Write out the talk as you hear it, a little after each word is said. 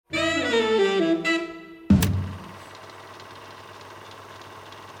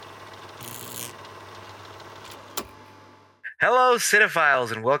Hello,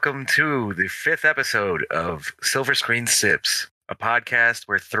 cinephiles, and welcome to the 5th episode of Silver Screen Sips, a podcast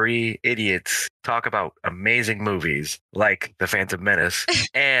where three idiots talk about amazing movies like The Phantom Menace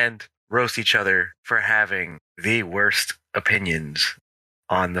and roast each other for having the worst opinions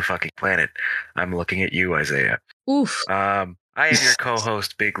on the fucking planet. I'm looking at you, Isaiah. Oof. I am your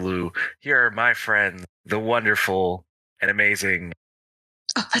co-host, Big Lou. Here are my friends, the wonderful and amazing.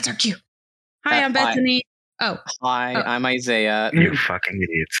 Oh, that's our cue. Hi, I'm Bethany. Hi, I'm Isaiah. You fucking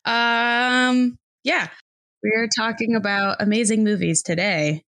idiots. Yeah, we're talking about amazing movies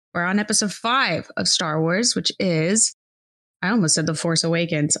today. We're on episode 5 of Star Wars, which is, I almost said The Force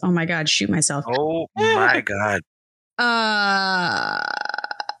Awakens. Oh my God, shoot myself. Oh my God. The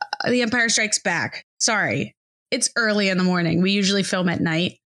Empire Strikes Back. Sorry. It's early in the morning. We usually film at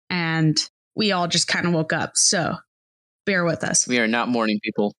night and we all just kind of woke up. So bear with us. We are not morning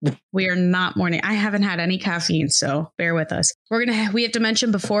people. We are not morning. I haven't had any caffeine, so bear with us. We have to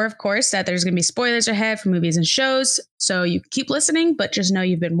mention before, of course, that there's going to be spoilers ahead for movies and shows. So you keep listening, but just know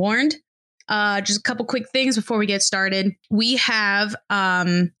you've been warned. Just a couple quick things before we get started. We have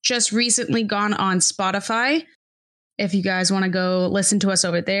just recently gone on Spotify. If you guys want to go listen to us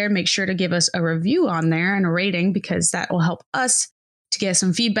over there, make sure to give us a review on there and a rating, because that will help us to get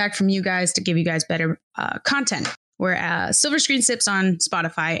some feedback from you guys to give you guys better content. We're at Silver Screen Sips on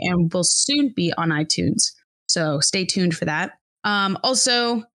Spotify and will soon be on iTunes. So stay tuned for that.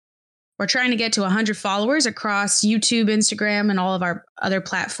 Also, we're trying to get to 100 followers across YouTube, Instagram, and all of our other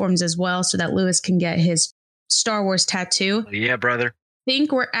platforms as well, so that Lewis can get his Star Wars tattoo. Yeah, brother. I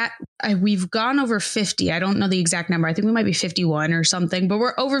think we've gone over 50. I don't know the exact number. I think we might be 51 or something, but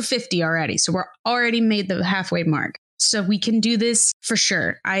we're over 50 already. So we're already made the halfway mark. So we can do this for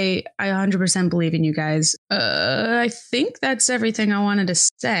sure. I 100% believe in you guys. I think that's everything I wanted to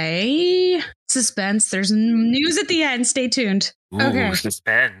say. Suspense. There's news at the end. Stay tuned. Ooh, okay.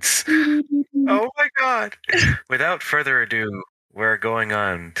 Suspense. Oh my God. Without further ado, we're going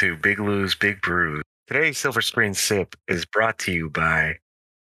on to Big Lou's Big Brews. Today's Silver Screen Sip is brought to you by...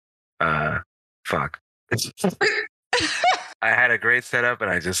 fuck. I had a great setup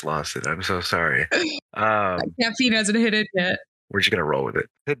and I just lost it. I'm so sorry. Caffeine hasn't hit it yet. We're just going to roll with it.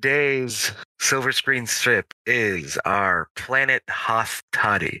 Today's Silver Screen Strip is our Planet Hoth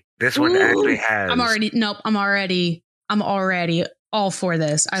Toddy. This one actually has... I'm already all for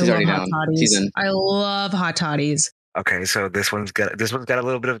this. I love hot toddies. I love hot toddies. Okay, so this one's got a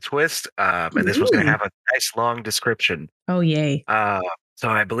little bit of a twist, and this one's going to have a nice long description. Oh, yay. So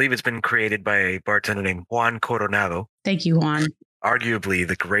I believe it's been created by a bartender named Juan Coronado. Thank you, Juan. Arguably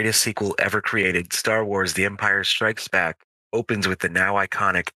the greatest sequel ever created, Star Wars The Empire Strikes Back opens with the now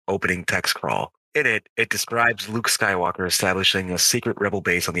iconic opening text crawl. In it, it describes Luke Skywalker establishing a secret rebel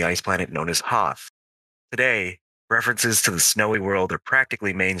base on the ice planet known as Hoth. Today, references to the snowy world are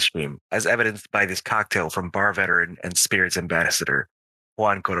practically mainstream, as evidenced by this cocktail from bar veteran and spirits ambassador,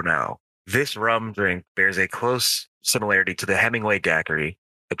 Juan Coronado. This rum drink bears a close similarity to the Hemingway daiquiri,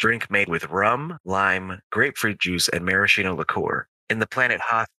 a drink made with rum, lime, grapefruit juice, and maraschino liqueur. In the Planet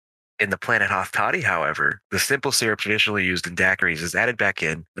Hoth Toddy, however, the simple syrup traditionally used in daiquiris is added back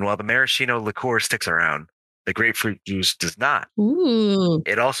in, and while the maraschino liqueur sticks around, the grapefruit juice does not. Ooh.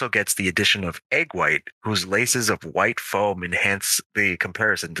 It also gets the addition of egg white, whose laces of white foam enhance the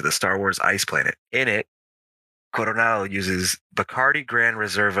comparison to the Star Wars ice planet. In it, Coronado uses Bacardi Gran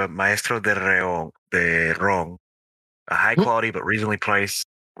Reserva Maestro de Ron, a high-quality but reasonably priced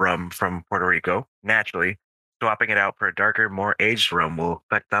rum from Puerto Rico. Naturally, swapping it out for a darker, more aged rum will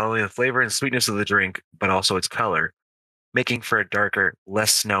affect not only the flavor and sweetness of the drink, but also its color, making for a darker,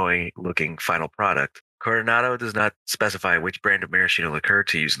 less snowy-looking final product. Coronado does not specify which brand of maraschino liqueur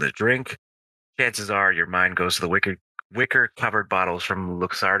to use in the drink. Chances are your mind goes to the wicker-covered bottles from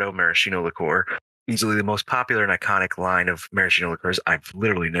Luxardo Maraschino Liqueur, easily the most popular and iconic line of maraschino liqueurs. I've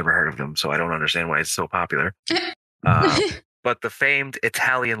literally never heard of them, so I don't understand why it's so popular. But the famed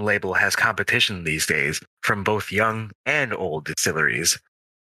Italian label has competition these days from both young and old distilleries.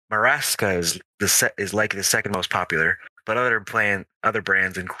 Marasca is like the second most popular, but other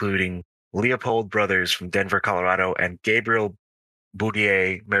brands including Leopold Brothers from Denver, Colorado, and Gabriel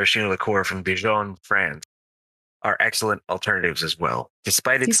Boudier Maraschino Liqueur from Dijon, France, are excellent alternatives as well.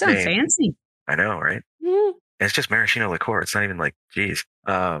 Despite its name, fancy. I know, right? And it's just maraschino liqueur. It's not even like, geez.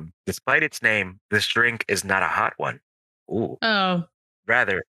 Despite its name, this drink is not a hot one. Ooh. Oh.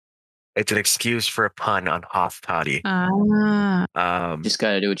 Rather, it's an excuse for a pun on Hoth Toddy. Just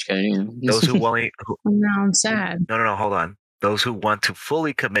gotta do what you gotta do. Those who want... Now I'm sad. No, hold on. Those who want to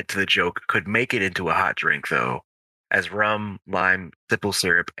fully commit to the joke could make it into a hot drink, though. as rum, lime, simple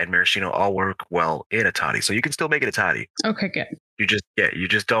syrup, and maraschino all work well in a toddy. So you can still make it a toddy. Okay, good. You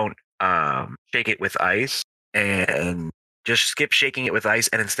just don't shake it with ice, and just skip shaking it with ice,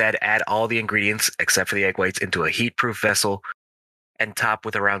 and instead add all the ingredients except for the egg whites into a heat-proof vessel and top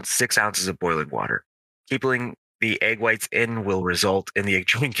with around 6 ounces of boiling water. Keeping the egg whites in will result in the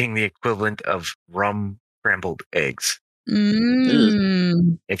drinking the equivalent of rum scrambled eggs.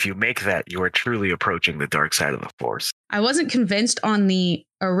 If you make that, you are truly approaching the dark side of the Force. I wasn't convinced on the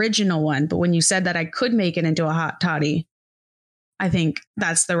original one, but when you said that I could make it into a hot toddy, I think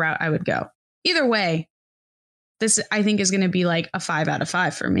that's the route I would go. Either way, this I think is going to be like a 5 out of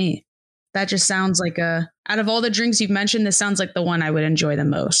 5 for me. That just sounds like out of all the drinks you've mentioned, this sounds like the one I would enjoy the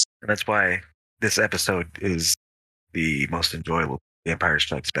most. And that's why this episode is the most enjoyable. The Empire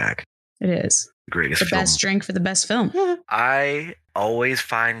Strikes Back. It is. The greatest the film. Best drink for the best film. I always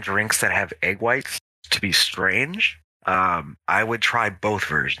find drinks that have egg whites to be strange. I would try both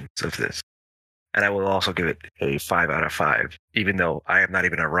versions of this. And I will also give it a 5 out of 5, even though I am not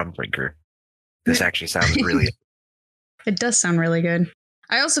even a rum drinker. This actually sounds really... It does sound really good.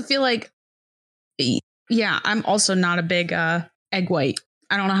 I also feel like, yeah, I'm also not a big egg white.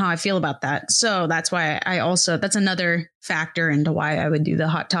 I don't know how I feel about that. So that's why that's another factor into why I would do the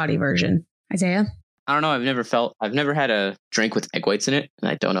hot toddy version. Isaiah? I don't know. I've never had a drink with egg whites in it, and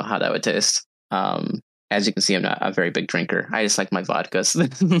I don't know how that would taste. As you can see, I'm not a very big drinker. I just like my vodkas.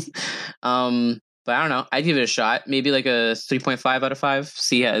 But I don't know. I'd give it a shot. Maybe like a 3.5 out of 5.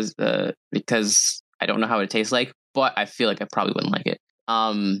 See, because I don't know how it tastes like, but I feel like I probably wouldn't like it.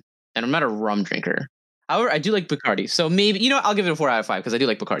 And I'm not a rum drinker. However, I do like Bacardi. So maybe, I'll give it a 4 out of 5 because I do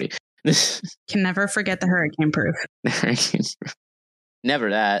like Bacardi. Can never forget the hurricane proof.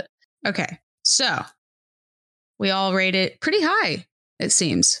 Never that. Okay. So we all rate it pretty high, it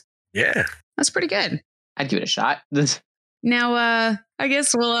seems. Yeah. That's pretty good. I'd give it a shot. Now, I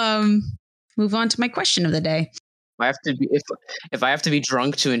guess we'll move on to my question of the day. If I have to be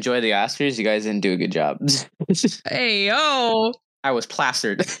drunk to enjoy the Oscars, you guys didn't do a good job. Hey, yo. I was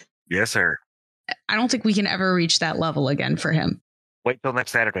plastered. Yes, sir. I don't think we can ever reach that level again for him. Wait till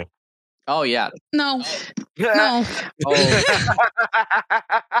next Saturday. Oh, yeah. No. No.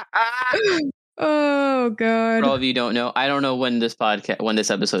 Oh, God. For all of you who don't know, I don't know when this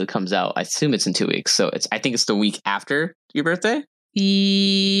episode comes out. I assume it's in 2 weeks. So I think it's the week after your birthday.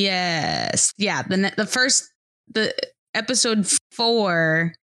 Yes. Yeah. The episode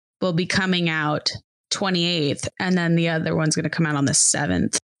 4 will be coming out 28th, and then the other one's going to come out on the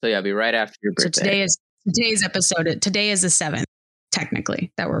 7th. So yeah, it'll be right after your birthday. So today's episode. Today is the 7th,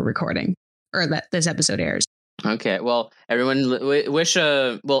 technically, that we're recording, or that this episode airs. Okay. Well, everyone wish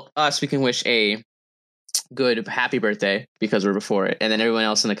us, we can wish a good happy birthday because we're before it, and then everyone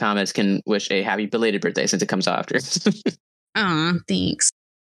else in the comments can wish a happy belated birthday since it comes out after. Aw, thanks.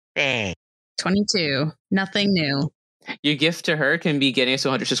 22. Nothing new. Your gift to her can be getting us to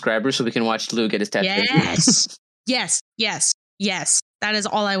 100 subscribers so we can watch Lou get his tattoo. Yes. That is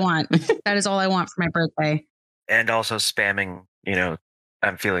all I want. That is all I want for my birthday. And also spamming,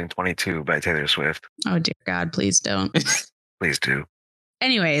 I'm Feeling 22 by Taylor Swift. Oh, dear God, please don't. Please do.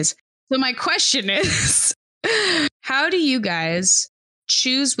 Anyways, so my question is, how do you guys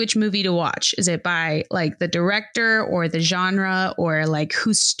choose which movie to watch? Is it by like the director or the genre or like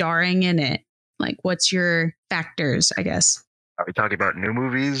who's starring in it? Like, what's your factors, I guess? Are we talking about new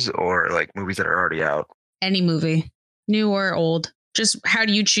movies or like movies that are already out? Any movie, new or old. Just how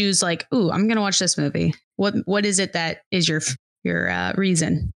do you choose like, ooh, I'm going to watch this movie? What is it that is your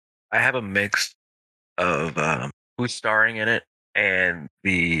reason? I have a mix of who's starring in it and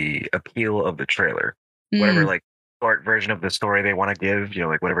the appeal of the trailer. Whatever like short version of the story they want to give,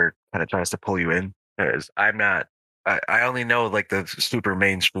 like whatever kind of tries to pull you in. Because I only know like the super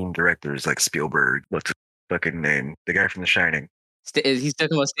mainstream directors like Spielberg. What's his fucking name? The guy from The Shining. He's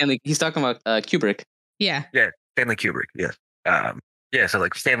talking about Stanley. He's talking about Kubrick. Yeah, Stanley Kubrick. Yes. So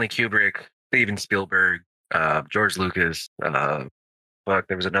like Stanley Kubrick, Steven Spielberg, George Lucas. There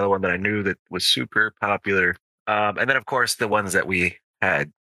was another one that I knew that was super popular. And then of course the ones that we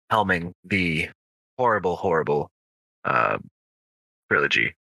had helming the horrible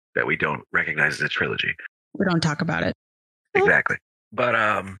trilogy that we don't recognize as a trilogy. We don't talk about it. Exactly.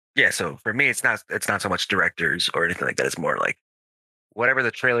 But so for me it's not so much directors or anything like that. It's more like whatever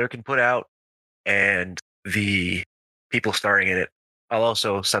the trailer can put out and the people starring in it. I'll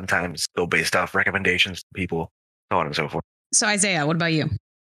also sometimes go based off recommendations from people, so on and so forth. So Isaiah, what about you?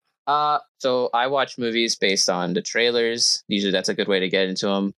 So I watch movies based on the trailers. Usually that's a good way to get into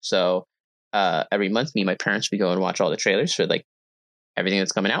them. So every month, me and my parents, we go and watch all the trailers for like everything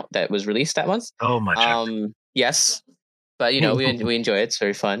that's coming out that was released that month. Oh my God. Yes, but we enjoy it. It's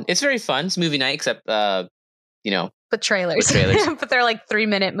very fun. It's very fun. It's movie night, except But trailers. With trailers. But they're like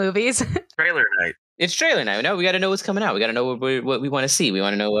 3-minute movies. Trailer night. it's trailer night. No, we got to know what's coming out. We got to know what we want to see. We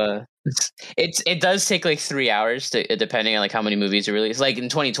want to know. It does take like 3 hours depending on like how many movies are released. Like in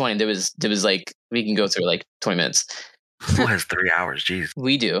 2020, there was like we can go through like 20 minutes. Who has 3 hours? Jeez.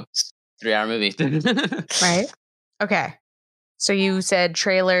 We do. 3-hour movie. Right. Okay. So you said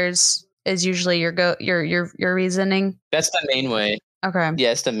trailers is usually your reasoning. That's the main way. Okay.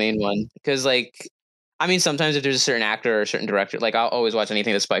 Yeah, it's the main one because I mean, sometimes if there's a certain actor or a certain director, like I'll always watch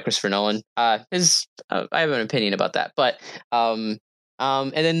anything that's by Christopher Nolan. I have an opinion about that, but and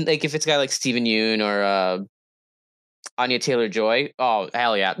then like if it's a guy like Steven Yeun or Anya Taylor-Joy, oh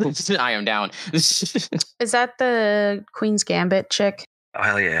hell yeah, I am down. Is that the Queen's Gambit chick? Oh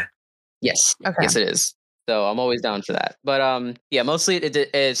hell yeah. Yes, Okay. yes it is. So I'm always down for that. But yeah, mostly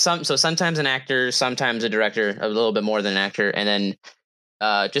it's sometimes an actor, sometimes a director, a little bit more than an actor, and then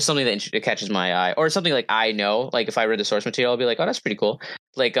just something that catches my eye, or something like I know, like if I read the source material, I'll be like, oh, that's pretty cool.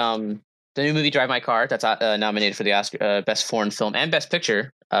 Like the new movie Drive My Car, that's nominated for the Oscar Best Foreign Film and Best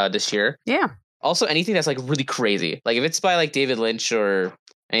Picture this year. Yeah. Also, anything that's like really crazy, like if it's by like David Lynch or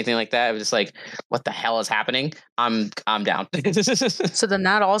anything like that, I'm just like, what the hell is happening? I'm down. So then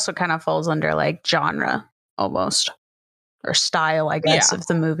that also kind of falls under like genre almost, or style, I guess, of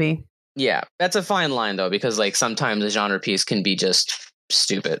the movie. Yeah, that's a fine line though, because like sometimes a genre piece can be just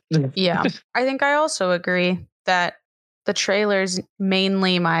stupid. Yeah, I think I also agree that the trailer's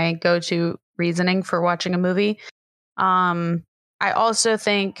mainly my go-to reasoning for watching a movie. I also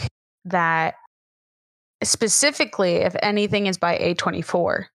think that specifically if anything is by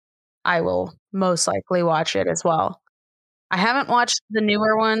A24, I will most likely watch it as well. I haven't watched the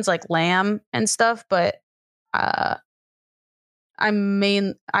newer ones like Lamb and stuff, but I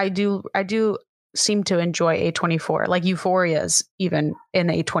do seem to enjoy A24, like Euphoria's even in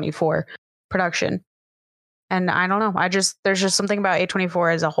A24 production. And I don't know, there's just something about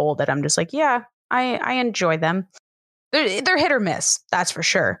A24 as a whole that I'm just like, yeah, I enjoy them. They're hit or miss, that's for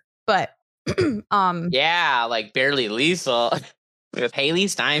sure. But yeah, like Barely Lethal with Haley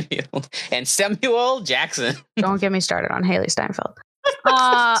Steinfeld and Samuel Jackson. Don't get me started on Haley Steinfeld.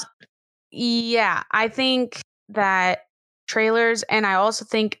 Yeah, I think that trailers, and I also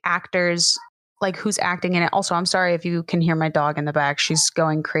think actors, like who's acting in it. Also, I'm sorry if you can hear my dog in the back. She's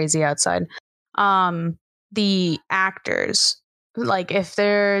going crazy outside. The actors, like if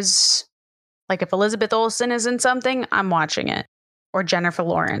Elizabeth Olsen is in something, I'm watching it. Or Jennifer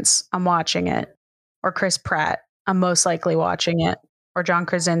Lawrence, I'm watching it. Or Chris Pratt, I'm most likely watching it. Or John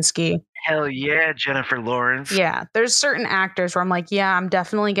Krasinski. Hell yeah, Jennifer Lawrence. Yeah, there's certain actors where I'm like, yeah, I'm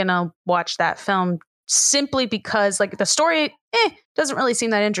definitely gonna watch that film simply because like the story doesn't really seem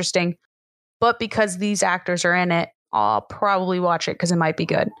that interesting, but because these actors are in it, I'll probably watch it because it might be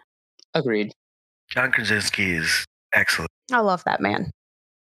good. Agreed. John Krasinski is excellent. I love that man.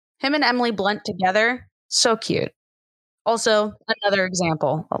 Him and Emily Blunt together, so cute. Also, another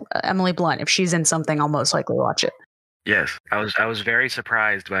example, Emily Blunt. If she's in something, I'll most likely watch it. Yes, I was very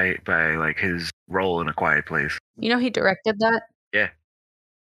surprised by like his role in A Quiet Place. You know, he directed that. Yeah,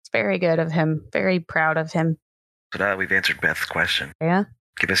 it's very good of him. Very proud of him. So now that we've answered Beth's question, yeah,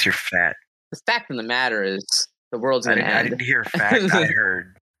 give us your fat. The fact of the matter is, the world's gonna end. I didn't hear fact.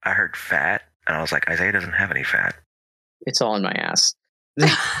 I heard fat, and I was like, Isaiah doesn't have any fat. It's all in my ass.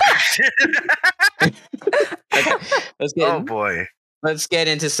 Okay, oh boy. Let's get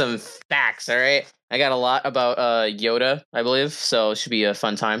into some facts, all right? I got a lot about Yoda, I believe, so it should be a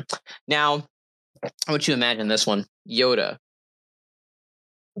fun time. Now, I want you to imagine this one. Yoda.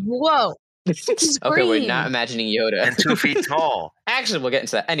 Whoa. Okay, we're not imagining Yoda. And 2 feet tall. Actually, we'll get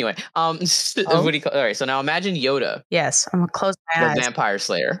into that. Anyway, what do you call, all right, so now imagine Yoda. Yes, I'm going to close my eyes. The Vampire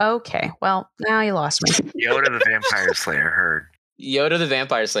Slayer. Okay, well, now you lost me. Yoda the Vampire Slayer, heard. Yoda the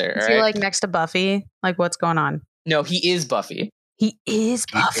Vampire Slayer, all right? Is he like next to Buffy? Like, what's going on? No, he is Buffy. He is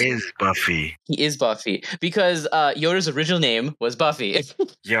Buffy. He is Buffy. He is Buffy. Because Yoda's original name was Buffy.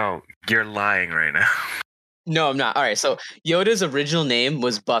 Yo, you're lying right now. No, I'm not. All right, so Yoda's original name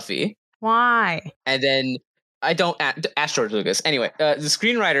was Buffy. Why? And then I don't ask George Lucas. Anyway, the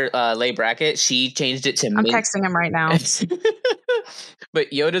screenwriter Leigh Brackett, she changed it to. I'm texting him right now. But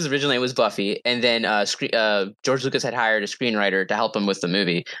Yoda's original name was Buffy, and then George Lucas had hired a screenwriter to help him with the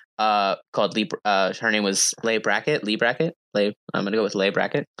movie. Called Lee. Her name was Leigh Brackett. I'm gonna go with Leigh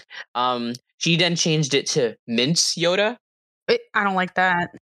Brackett. She then changed it to Mince Yoda. I don't like that.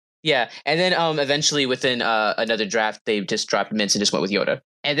 Yeah, and then eventually within another draft, they just dropped Mince and just went with Yoda.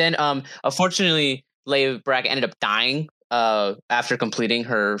 And then unfortunately, Leigh Brackett ended up dying after completing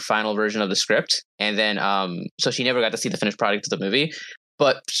her final version of the script, and then so she never got to see the finished product of the movie.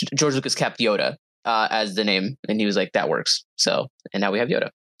 But George Lucas kept Yoda as the name, and he was like, "That works." So, and now we have Yoda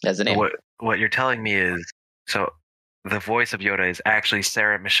as the name. What you're telling me is so. The voice of Yoda is actually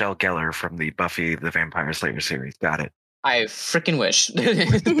Sarah Michelle Gellar from the Buffy the Vampire Slayer series. Got it. I freaking wish.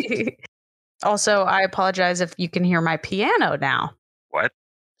 Also, I apologize if you can hear my piano now. What?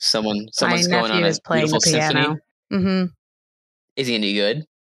 Someone's my going nephew on a is playing the beautiful piano. symphony. Mm-hmm. Is he any good?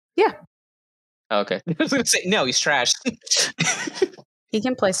 Yeah. Oh, okay. I was gonna say no. He's trash. He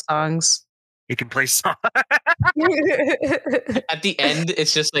can play songs. He can play songs. At the end,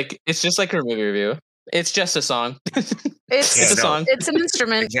 it's just like her movie review. It's just a song. It's a song. It's an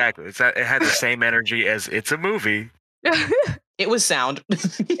instrument. Exactly. It had the same energy as it's a movie. It was sound.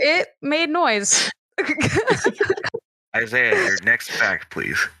 It made noise. Isaiah, your next fact,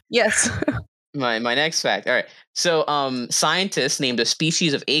 please. Yes. My next fact. All right. So, scientists named a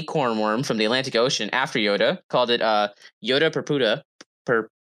species of acorn worm from the Atlantic Ocean after Yoda, called it Yoda purpurata.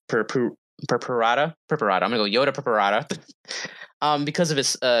 Purpurata. I'm gonna go Yoda purpurata. Because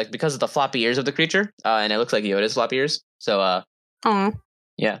of the floppy ears of the creature, and it looks like Yoda's floppy ears. So,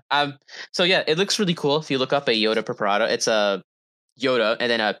 yeah. So yeah, it looks really cool. If you look up a Yoda purpurata, it's a Yoda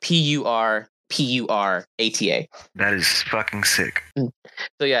and then a Purpurata. That is fucking sick.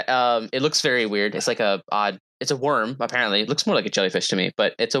 So yeah, it looks very weird. It's like it's a worm. Apparently, it looks more like a jellyfish to me,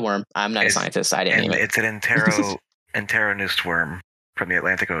 but it's a worm. I'm not a scientist. I didn't name it. It's an enteronist worm from the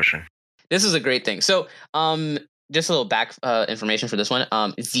Atlantic Ocean. This is a great thing. So, just a little back information for this one.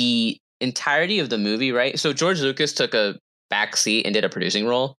 The entirety of the movie, right? So George Lucas took a back seat and did a producing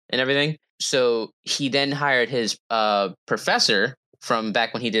role and everything. So he then hired his professor from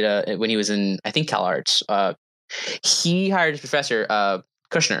back when he was in, I think, CalArts. He hired his professor,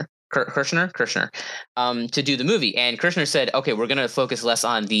 Kirshner, to do the movie. And Kirshner said, okay, we're going to focus less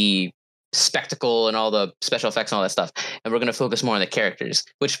on the spectacle and all the special effects and all that stuff, and we're going to focus more on the characters,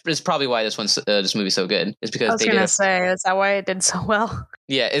 which is probably why this movie's so good, is because I was going to say, is that why it did so well?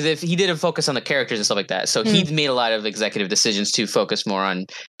 Yeah, as if he didn't focus on the characters and stuff like that. So he made a lot of executive decisions to focus more on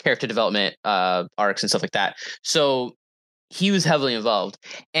character development, arcs and stuff like that. So he was heavily involved.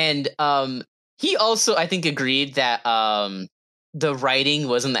 And he also, I think, agreed that the writing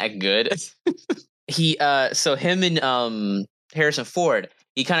wasn't that good. So him and Harrison Ford,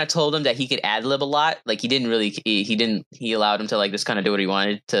 he kind of told him that he could ad lib a lot. Like he allowed him to like just kind of do what he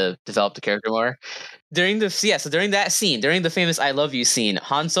wanted to develop the character more. During that scene, during the famous "I love you" scene,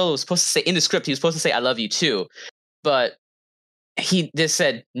 Han Solo was supposed to say in the script, he was supposed to say "I love you" too, but he just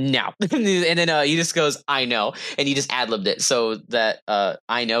said no, and then he just goes "I know," and he just ad libbed it. So that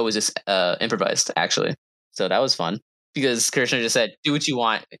 "I know" was just improvised actually. So that was fun because Kirshner just said, "Do what you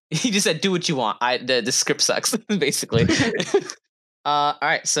want." He just said, "Do what you want." The script sucks basically. All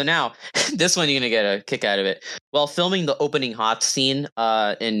right, so now this one you're gonna get a kick out of it. While filming the opening Hoth scene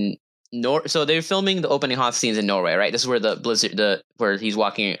so they're filming the opening Hoth scenes in Norway, right? This is where the blizzard, where he's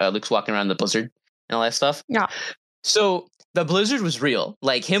walking, Luke's walking around the blizzard and all that stuff. Yeah. So the blizzard was real.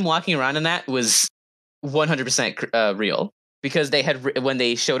 Like him walking around in that was 100% real, because when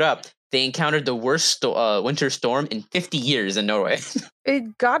they showed up, they encountered the worst winter storm in 50 years in Norway.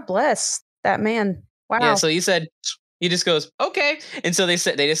 God bless that man. Wow. Yeah. So he just goes, okay. And so they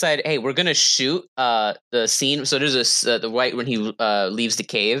decided, hey, we're going to shoot the scene. So there's the right when he leaves the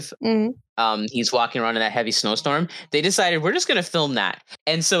cave. Mm-hmm. He's walking around in that heavy snowstorm. They decided we're just going to film that.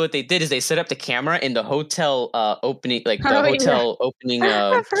 And so what they did is they set up the camera in the hotel opening, like the hotel opening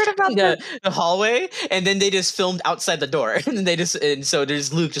I've heard about the hallway. And then they just filmed outside the door. And so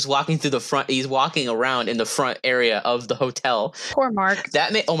there's Luke just walking through the front. He's walking around in the front area of the hotel. Poor Mark.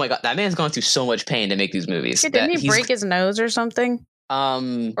 Oh my God, that man's gone through so much pain to make these movies. Yeah, didn't he break his nose or something?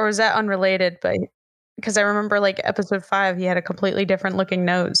 Or is that unrelated? But because I remember like episode 5, he had a completely different looking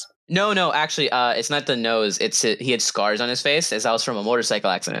nose. No, actually, it's not the nose. He had scars on his face as that was from a motorcycle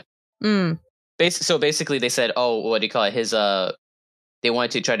accident. So basically, they said, "Oh, what do you call it?" They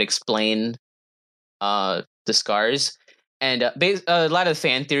wanted to try to explain the scars, and a lot of the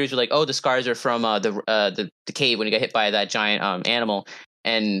fan theories were like, "Oh, the scars are from the cave when he got hit by that giant animal."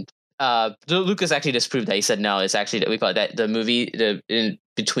 And Lucas actually disproved that. He said, "No, it's actually we call it that the movie in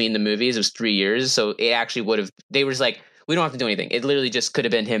between the movies it was 3 years, so it actually would have." They were just like, we don't have to do anything. It literally just could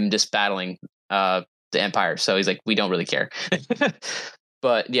have been him just battling the Empire. So he's like, we don't really care.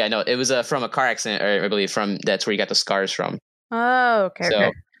 But yeah, no, it was from a car accident, or I believe that's where he got the scars from. Oh, okay. So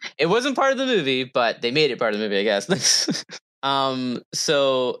okay. It wasn't part of the movie, but they made it part of the movie, I guess.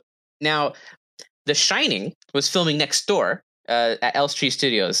 So now The Shining was filming next door at Elstree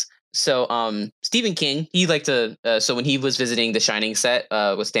Studios. Stephen King, he liked to. So when he was visiting the Shining set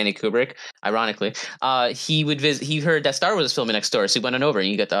with Stanley Kubrick, ironically, he would visit. He heard that Star Wars was filming next door, so he went on over and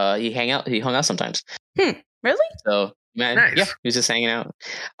he hung out sometimes. Really? So man, Nice. yeah, he was just hanging out.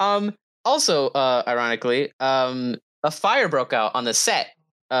 Also, ironically, a fire broke out on the set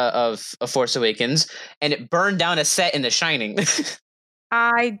of Force Awakens, and it burned down a set in The Shining.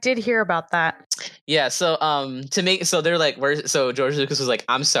 I did hear about that. Yeah, so they're like, so George Lucas was like,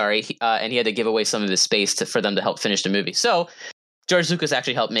 I'm sorry, and he had to give away some of his space for them to help finish the movie. So George Lucas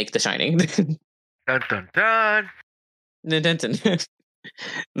actually helped make The Shining. Dun dun dun. Dun, dun, dun.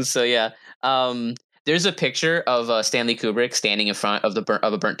 So yeah, there's a picture of Stanley Kubrick standing in front of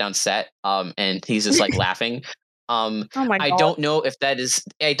a burnt down set, and he's just like laughing. Oh my God. I don't know if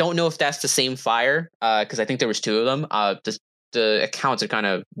that's the same fire, because I think there was two of them. The accounts are kind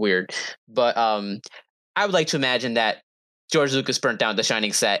of weird, but I would like to imagine that George Lucas burnt down the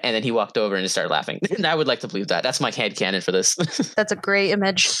Shining set and then he walked over and just started laughing. And I would like to believe that. That's my headcanon for this. That's a great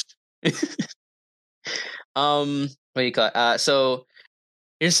image. What do you call it? So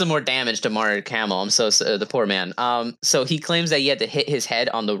here's some more damage to Mark Hamill. The poor man. So he claims that he had to hit his head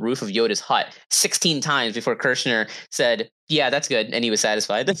on the roof of Yoda's hut 16 times before Kirshner said, "Yeah, that's good," and he was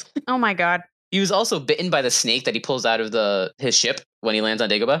satisfied. Oh my God. He was also bitten by the snake that he pulls out of his ship when he lands on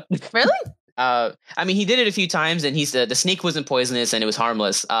Dagobah. Really? I mean, he did it a few times, and he said the snake wasn't poisonous and it was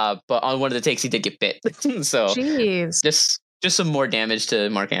harmless. But on one of the takes, he did get bit. So, jeez, just some more damage to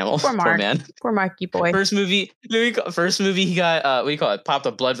Mark Hamill. Poor Mark. Poor man. Poor Marky boy. First movie, he got what do you call it? Popped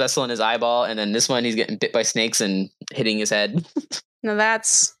a blood vessel in his eyeball, and then this one, he's getting bit by snakes and hitting his head. Now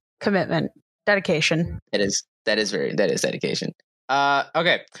that's commitment, dedication. That is dedication.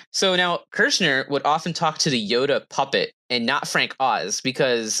 Okay, so now Kirshner would often talk to the Yoda puppet and not Frank Oz,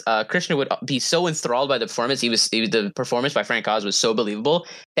 because Kirshner would be so enthralled by the performance. The performance by Frank Oz was so believable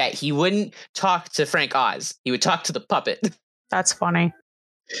that he wouldn't talk to Frank Oz. He would talk to the puppet. That's funny.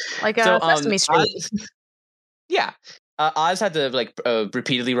 Like Sesame Street. Yeah. Oz had to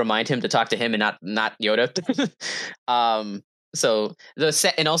repeatedly remind him to talk to him and not Yoda. So the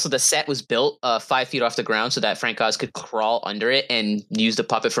set was built 5 feet off the ground so that Frank Oz could crawl under it and use the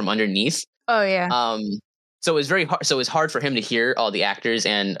puppet from underneath. Oh yeah. So it was very hard. So it was hard for him to hear all the actors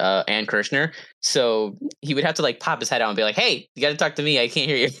and Kirshner. So he would have to pop his head out and be like, "Hey, you got to talk to me. I can't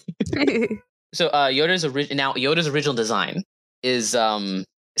hear you." So Yoda's original design is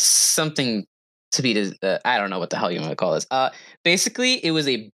something to be I don't know what the hell you want to call this. Basically, it was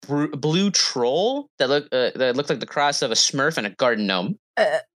a blue troll that looked like the cross of a Smurf and a garden gnome.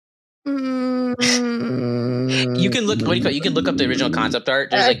 You can look. What do you call it? You can look up the original concept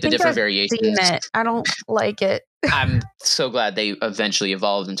art. There's the different variations. I don't like it. I'm so glad they eventually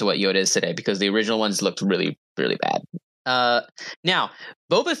evolved into what Yoda is today, because the original ones looked really, really bad. Now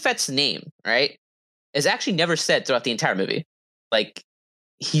Boba Fett's name, right, is actually never said throughout the entire movie.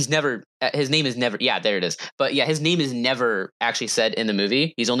 His name is never. Yeah, there it is. But yeah, his name is never actually said in the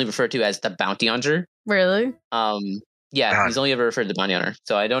movie. He's only referred to as the Bounty Hunter. Really? Yeah, God. He's only ever referred to the Bounty Hunter.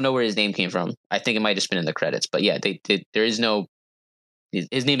 So I don't know where his name came from. I think it might have just been in the credits. But yeah, there is no.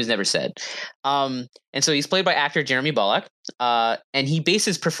 His name is never said. And so he's played by actor Jeremy Bulloch. And he based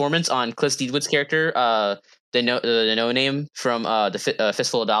his performance on Cliff Eastwood's character, the no name from the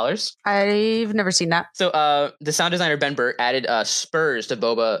Fistful of Dollars. I've never seen that. So the sound designer Ben Burt added spurs to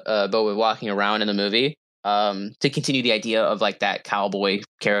Boba walking around in the movie to continue the idea of that cowboy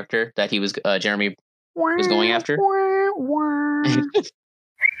character that he was Jeremy was going after.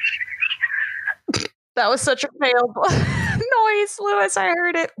 That was such a failed noise, Lewis. I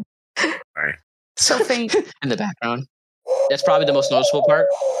heard it. Sorry. So faint. In the background. That's probably the most noticeable part.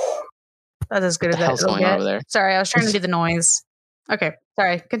 That's as good What as the hell's going on over there? Sorry, I was trying to do the noise. Okay,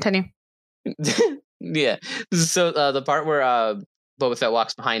 sorry. Continue. Yeah. So the part where Boba Fett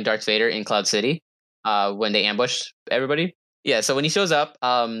walks behind Darth Vader in Cloud City when they ambush everybody. Yeah. So when he shows up,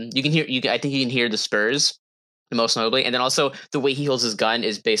 you can hear. I think you can hear the spurs, most notably, and then also the way he holds his gun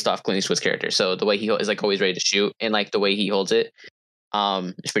is based off Clint Eastwood's character. So the way he is always ready to shoot, and the way he holds it,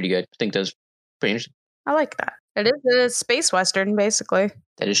 it's pretty good. I think that's pretty interesting. I like that. It is a space western, basically.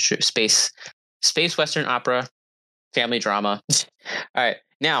 That is true. Space western opera, family drama. All right.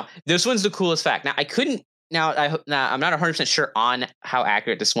 Now, this one's the coolest fact. Now, I'm not 100% sure on how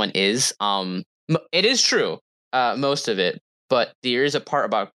accurate this one is. It is true, most of it, but there is a part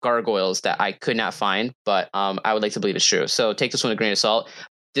about gargoyles that I could not find, but I would like to believe it's true. So take this one with a grain of salt.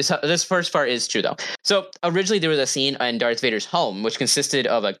 This first part is true, though. So originally there was a scene in Darth Vader's home, which consisted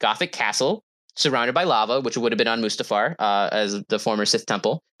of a Gothic castle surrounded by lava, which would have been on Mustafar, as the former Sith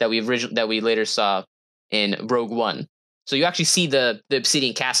temple that we later saw in Rogue One. So you actually see the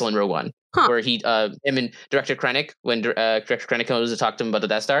Obsidian Castle in Rogue One, where him and Director Krennic, when Director Krennic goes to talk to him about the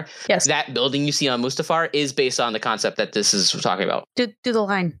Death Star. Yes. That building you see on Mustafar is based on the concept that this is talking about. Do the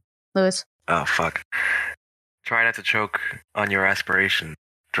line, Lewis. Oh, fuck. Try not to choke on your aspiration,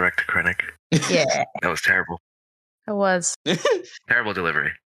 Director Krennic. Yeah. That was terrible. It was. Terrible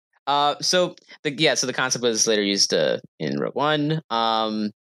delivery. So the concept was later used in Rogue One.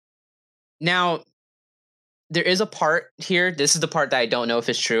 Now, there is a part here. This is the part that I don't know if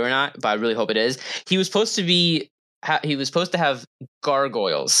it's true or not, but I really hope it is. He was supposed to have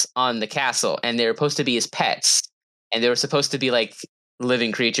gargoyles on the castle, and they were supposed to be his pets, and they were supposed to be like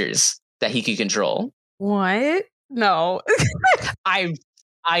living creatures that he could control. What? No. I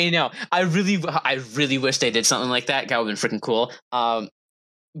know. I really wish they did something like that. That would have been freaking cool.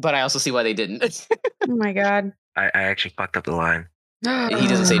 But I also see why they didn't. Oh my god. I actually fucked up the line. He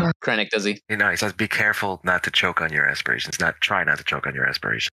doesn't say Krennic, does he? You know, he says, "Be careful not to choke on your aspirations." Try not to choke on your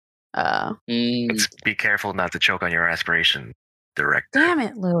aspiration. It's be careful not to choke on your aspiration, Director. Damn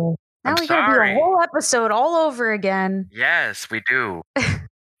it, Lou. Now we gotta sorry. do a whole episode all over again. Yes, we do.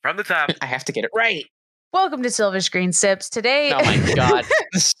 From the top. I have to get it right. Welcome to Silver Screen Sips. Today. Oh my god.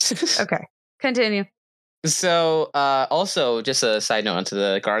 Okay, continue. So, also, just a side note onto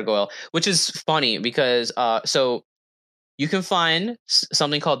the gargoyle, which is funny because, so you can find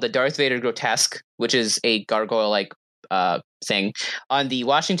something called the Darth Vader Grotesque, which is a gargoyle-like thing, on the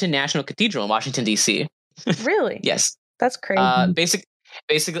Washington National Cathedral in Washington, D.C. Really? Yes. That's crazy.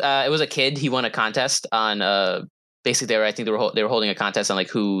 Basically, it was a kid. He won a contest on basically I think they were holding a contest on like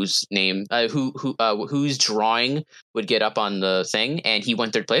whose name whose drawing would get up on the thing, and he won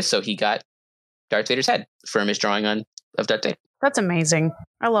third place, so he got Darth Vader's head from his drawing of Darth Vader. That's amazing.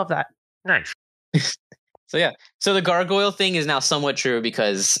 I love that. Nice. So yeah, so the gargoyle thing is now somewhat true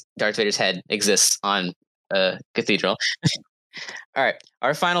because Darth Vader's head exists on a cathedral. All right,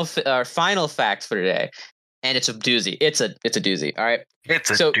 our final fact for today, and it's a doozy. It's a doozy. All right,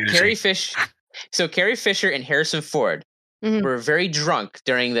 doozy. Carrie Fisher and Harrison Ford were very drunk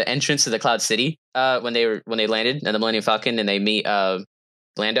during the entrance to the Cloud City when they landed in the Millennium Falcon and they meet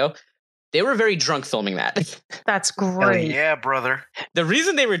Lando. They were very drunk filming that. That's great. Hell yeah, brother. The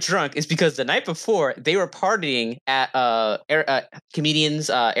reason they were drunk is because the night before they were partying at comedians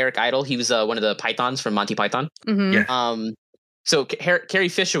Eric Idle. He was one of the Pythons from Monty Python. Mm-hmm. Yeah. So Carrie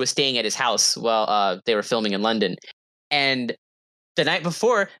Fisher was staying at his house while they were filming in London, and the night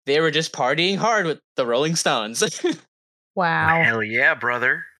before they were just partying hard with the Rolling Stones. Wow. Hell yeah,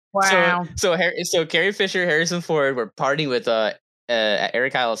 brother. Wow. So Carrie Fisher, Harrison Ford were partying with at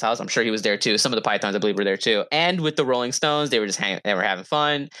Eric Idle's house. I'm sure he was there too. Some of the Pythons, I believe, were there too. And with the Rolling Stones, they were just they were having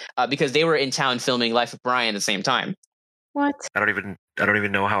fun because they were in town filming Life of Brian at the same time. What? I don't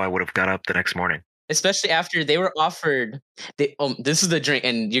even know how I would have got up the next morning. Especially after they were offered. This is the drink,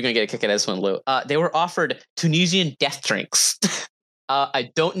 and you're gonna get a kick at this one, Lou. They were offered Tunisian death drinks.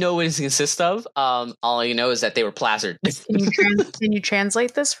 I don't know what it consists of. All you know is that they were plastered. Can you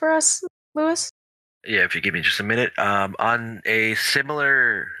translate this for us, Lewis? Yeah, if you give me just a minute. On a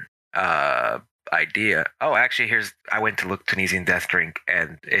similar idea. Oh, actually, I went to look Tunisian death drink,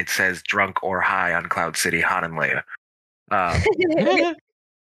 and it says drunk or high on Cloud City, Han and Leia.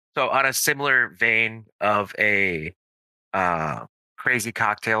 So on a similar vein of a crazy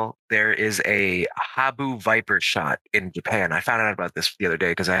cocktail, there is a Habu Viper shot in Japan. I found out about this the other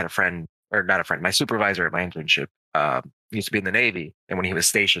day because I had a friend, or not a friend, my supervisor at my internship used to be in the Navy, and when he was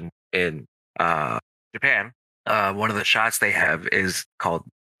stationed in Japan, one of the shots they have is called,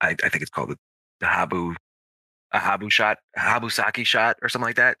 I think it's called the Habu shot, Habusaki shot, or something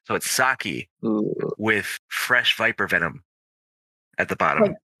like that. So it's sake with fresh viper venom at the bottom.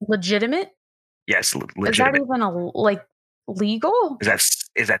 Like legitimate? Yes, legitimate. Is that even legal?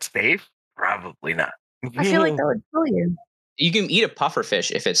 Is that safe? Probably not. I feel like that would kill you. You can eat a puffer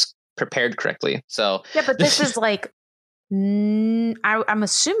fish if it's prepared correctly. So yeah, but this is like I'm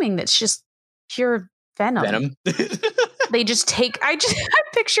assuming that's just pure venom. They just take. I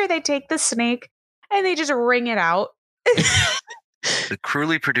picture they take the snake and they just wring it out. The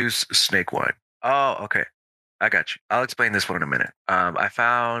cruelly produced snake wine. Oh, okay. I got you. I'll explain this one in a minute. I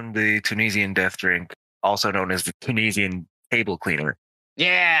found the Tunisian death drink, also known as the Tunisian table cleaner.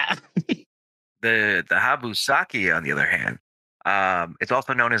 Yeah. The Habusaki, on the other hand, it's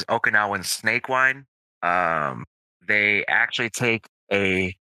also known as Okinawan snake wine. They actually take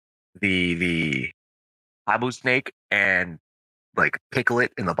the Habu snake and like pickle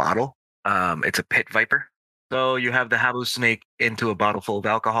it in the bottle. It's a pit viper. So you have the Habu snake into a bottle full of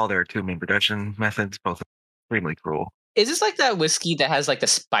alcohol. There are two main production methods, both extremely cruel. Is this like that whiskey that has like the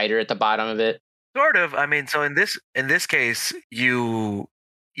spider at the bottom of it? Sort of. I mean, so in this case, you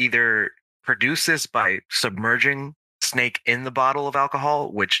either produce this by submerging snake in the bottle of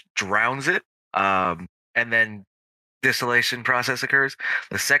alcohol, which drowns it, and then distillation process occurs.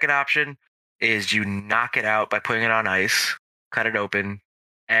 The second option is you knock it out by putting it on ice, cut it open,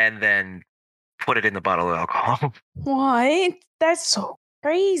 and then put it in the bottle of alcohol. What? That's so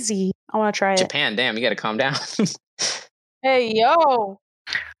crazy. I want to try it. Japan, damn, you got to calm down. Hey, yo.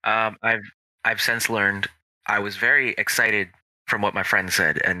 I've since learned. I was very excited from what my friend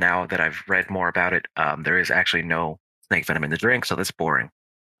said, and now that I've read more about it, there is actually no snake venom in the drink, so that's boring.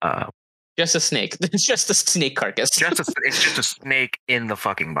 Just a snake. It's just a snake carcass. It's just a snake in the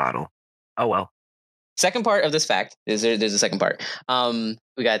fucking bottle. Oh well. Second part of this fact is there's a second part.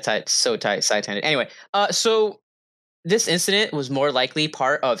 We got side tangent. Anyway, so this incident was more likely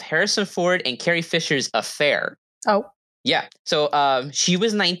part of Harrison Ford and Carrie Fisher's affair. Oh. Yeah. So she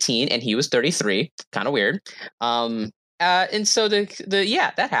was 19 and he was 33. Kind of weird. And so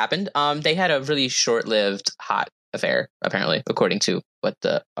that happened. They had a really short-lived hot affair, apparently, according to what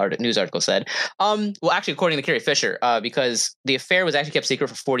the news article said. Well, actually, according to Carrie Fisher, because the affair was actually kept secret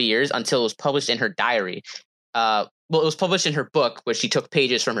for 40 years until it was published in her diary. Well, it was published in her book, which she took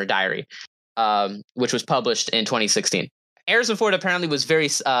pages from her diary, which was published in 2016. Harrison Ford apparently was very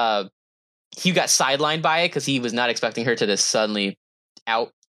he got sidelined by it because he was not expecting her to just suddenly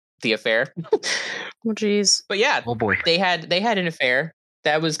out the affair. Oh, geez. But yeah, Oh boy. they had an affair.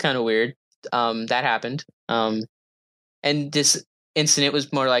 That was kind of weird. That happened. And this incident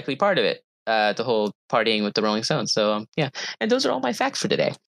was more likely part of it. The whole partying with the Rolling Stones. So yeah. And those are all my facts for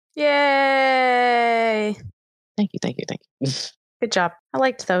today. Yay. Thank you. Good job. I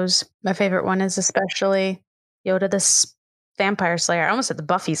liked those. My favorite one is especially Yoda the Vampire Slayer. I almost said the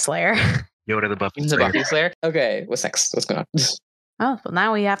Buffy Slayer. Yoda the Buffy The Slayer. Buffy Slayer. Okay, what's next? What's going on? Oh, well,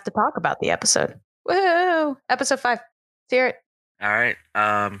 now we have to talk about the episode. Woo! Episode 5. Let's hear it. All right.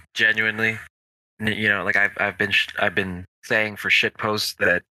 Genuinely, like I've been saying for shit posts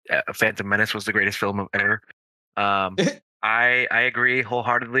that Phantom Menace was the greatest film ever. I agree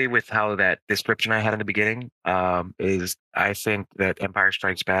wholeheartedly with how that description I had in the beginning. Is I think that Empire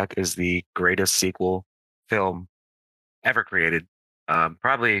Strikes Back is the greatest sequel film ever created.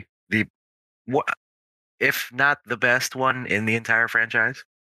 Probably if not the best one in the entire franchise.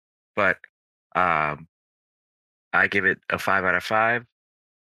 But I give it a 5 out of 5.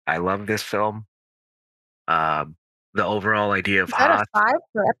 I love this film. The overall idea of Is that Hoth. a 5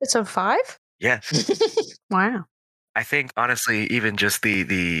 for episode 5? Yes. Wow. I think honestly, even just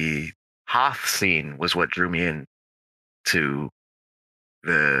the Hoth scene was what drew me in to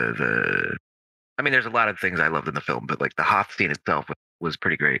the. I mean, there's a lot of things I loved in the film, but like the Hoth scene itself was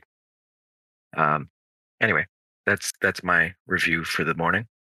pretty great. Anyway, that's my review for the morning.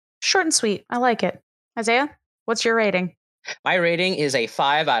 Short and sweet. I like it. Isaiah, what's your rating? My rating is a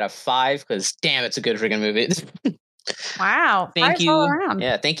 5 out of 5 because damn, it's a good freaking movie. Wow. Thank Fives you. all around.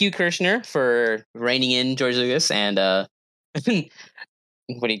 Yeah, thank you, Kirshner, for reining in George Lucas and what do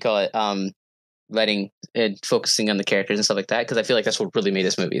you call it? Letting it focusing on the characters and stuff like that. Because I feel like that's what really made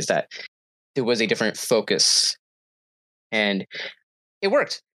this movie is that there was a different focus and it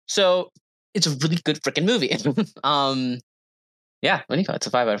worked. So it's a really good freaking movie. Yeah, what do you call it? It's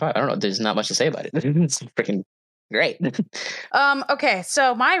a 5 out of 5. I don't know. There's not much to say about it. It's freaking great. Okay,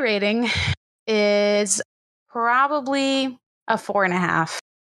 so my rating is probably a 4.5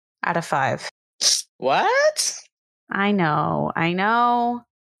 out of 5. What? I know.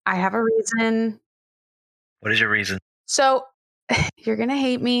 I have a reason. What is your reason? So you're gonna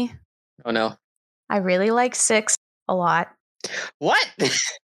hate me. Oh no. I really like 6 a lot. What?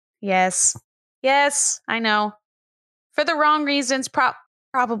 Yes, I know. For the wrong reasons,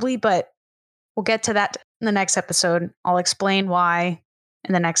 probably, but we'll get to that in the next episode. I'll explain why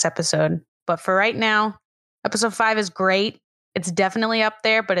in the next episode. But for right now, episode 5 is great. It's definitely up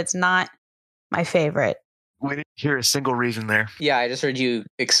there, but it's not my favorite. We didn't hear a single reason there. Yeah, I just heard you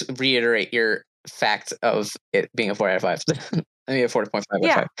reiterate your fact of it being a 4 out of 5. I mean, a 4.5 out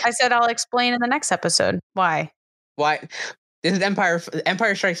of 5. I said I'll explain in the next episode. Why? Why? This is Empire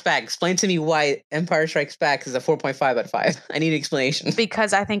Strikes Back. Explain to me why Empire Strikes Back is a 4.5 out of 5. I need an explanation.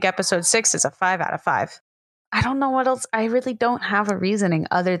 Because I think episode 6 is a 5 out of 5. I don't know what else. I really don't have a reasoning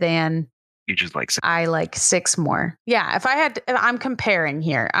other than You just like 6. I like 6 more. Yeah, if I'm comparing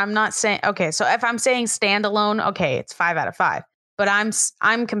here. I'm not saying, okay, so if I'm saying standalone, okay, it's 5 out of 5. But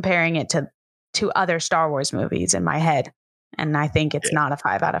I'm comparing it to other Star Wars movies in my head. And I think it's not a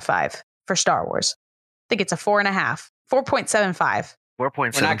 5 out of 5 for Star Wars. I think it's a 4.5. 4.75.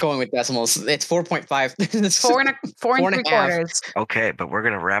 4.7. We're not going with decimals. It's 4.5. It's Four and and a three half. quarters. Okay, but we're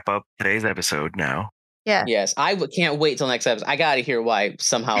going to wrap up today's episode now. Yeah. Yes, I can't wait till next episode. I got to hear why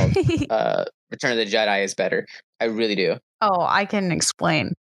somehow Return of the Jedi is better. I really do. Oh, I can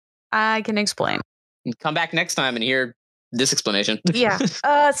explain. Come back next time and hear this explanation. Yeah.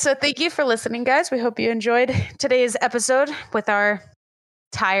 So thank you for listening, guys. We hope you enjoyed today's episode with our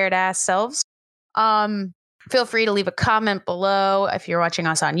tired ass selves. Feel free to leave a comment below if you're watching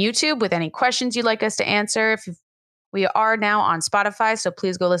us on YouTube with any questions you'd like us to answer. We are now on Spotify, so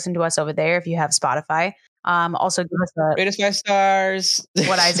please go listen to us over there if you have Spotify. Also give us Rate us 5 stars.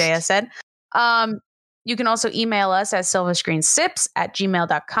 what Isaiah said. You can also email us at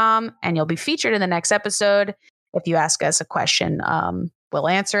silverscreensips@gmail.com, and you'll be featured in the next episode. If you ask us a question, we'll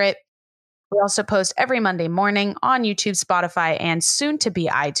answer it. We also post every Monday morning on YouTube, Spotify, and soon to be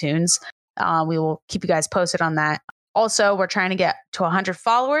iTunes. We will keep you guys posted on that. Also, we're trying to get to 100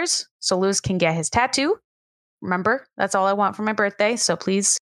 followers so Lewis can get his tattoo. Remember, that's all I want for my birthday, so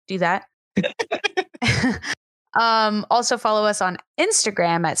please do that. Also, follow us on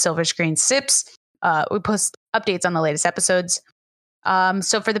Instagram at Silver Screen Sips. We post updates on the latest episodes.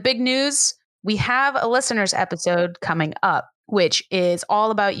 So for the big news, we have a listeners episode coming up, which is all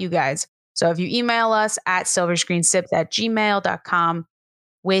about you guys. So if you email us at silverscreensips@gmail.com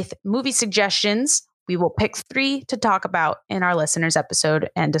with movie suggestions, we will pick 3 to talk about in our listeners episode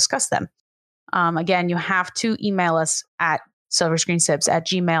and discuss them. Again, you have to email us at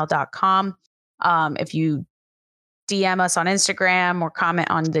silverscreensips@gmail.com. If you DM us on Instagram or comment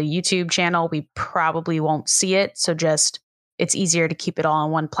on the YouTube channel, we probably won't see it. So it's easier to keep it all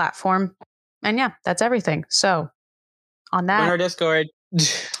on one platform. And yeah, that's everything. So on that. Join our Discord.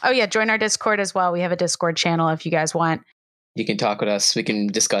 Oh yeah, join our Discord as well. We have a Discord channel if you guys want. You can talk with us. We can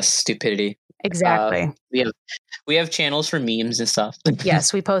discuss stupidity. Exactly. We have channels for memes and stuff.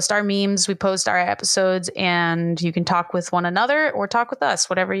 Yes, we post our memes, we post our episodes, and you can talk with one another or talk with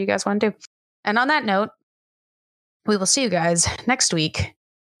us, whatever you guys want to do. And on that note, we will see you guys next week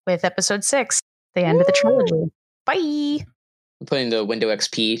with episode 6, the end of the trilogy. Bye. I'm putting the Windows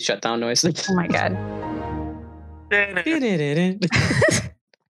XP shutdown noise. Oh my God.